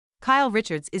Kyle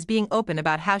Richards is being open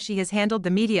about how she has handled the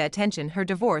media attention her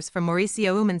divorce from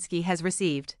Mauricio Umansky has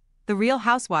received. The Real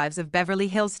Housewives of Beverly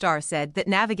Hills star said that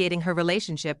navigating her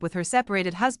relationship with her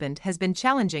separated husband has been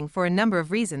challenging for a number of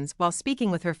reasons while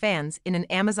speaking with her fans in an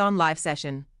Amazon Live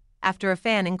session. After a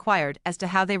fan inquired as to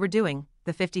how they were doing,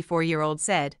 the 54-year-old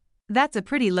said, "That's a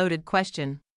pretty loaded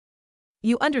question.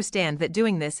 You understand that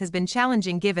doing this has been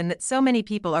challenging given that so many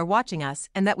people are watching us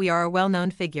and that we are a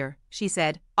well-known figure," she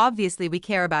said. "Obviously we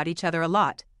care about each other a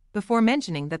lot," before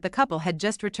mentioning that the couple had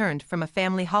just returned from a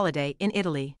family holiday in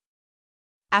Italy.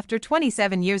 After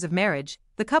 27 years of marriage,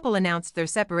 the couple announced their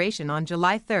separation on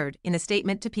July 3 in a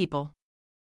statement to People.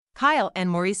 Kyle and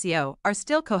Mauricio are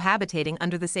still cohabitating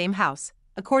under the same house,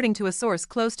 according to a source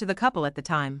close to the couple at the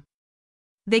time.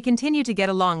 They continue to get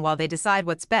along while they decide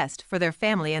what's best for their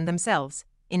family and themselves.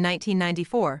 In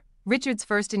 1994, Richards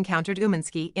first encountered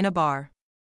Umansky in a bar.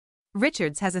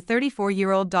 Richards has a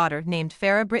 34-year-old daughter named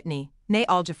Farah Brittany, née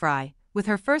Al-Jafri, with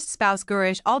her first spouse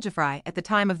Gurish Al-Jafri at the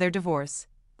time of their divorce.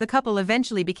 The couple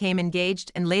eventually became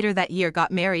engaged and later that year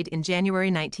got married in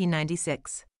January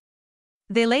 1996.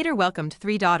 They later welcomed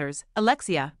 3 daughters,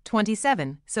 Alexia,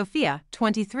 27, Sophia,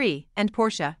 23, and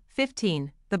Portia,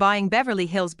 15. The Buying Beverly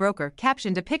Hills broker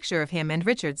captioned a picture of him and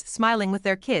Richards smiling with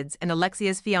their kids and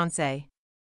Alexia's fiancé,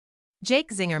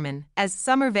 Jake Zingerman, as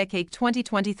Summer Vacay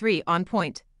 2023 on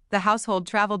point. The household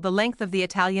traveled the length of the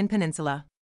Italian peninsula.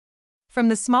 From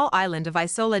the small island of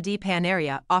Isola di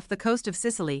Panarea off the coast of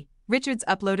Sicily, Richards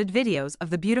uploaded videos of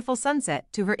the beautiful sunset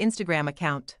to her Instagram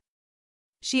account.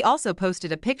 She also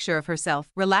posted a picture of herself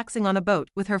relaxing on a boat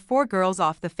with her 4 girls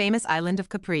off the famous island of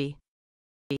Capri.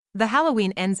 The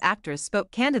Halloween Ends actress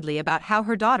spoke candidly about how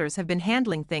her daughters have been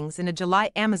handling things in a July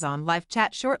Amazon Live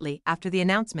chat shortly after the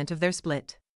announcement of their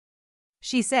split.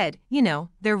 She said, "You know,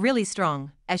 they're really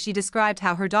strong," as she described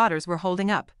how her daughters were holding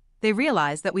up. "They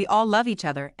realize that we all love each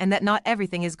other and that not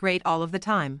everything is great all of the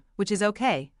time, which is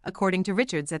okay," according to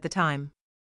Richards at the time.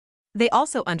 They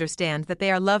also understand that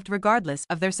they are loved regardless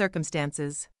of their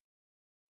circumstances.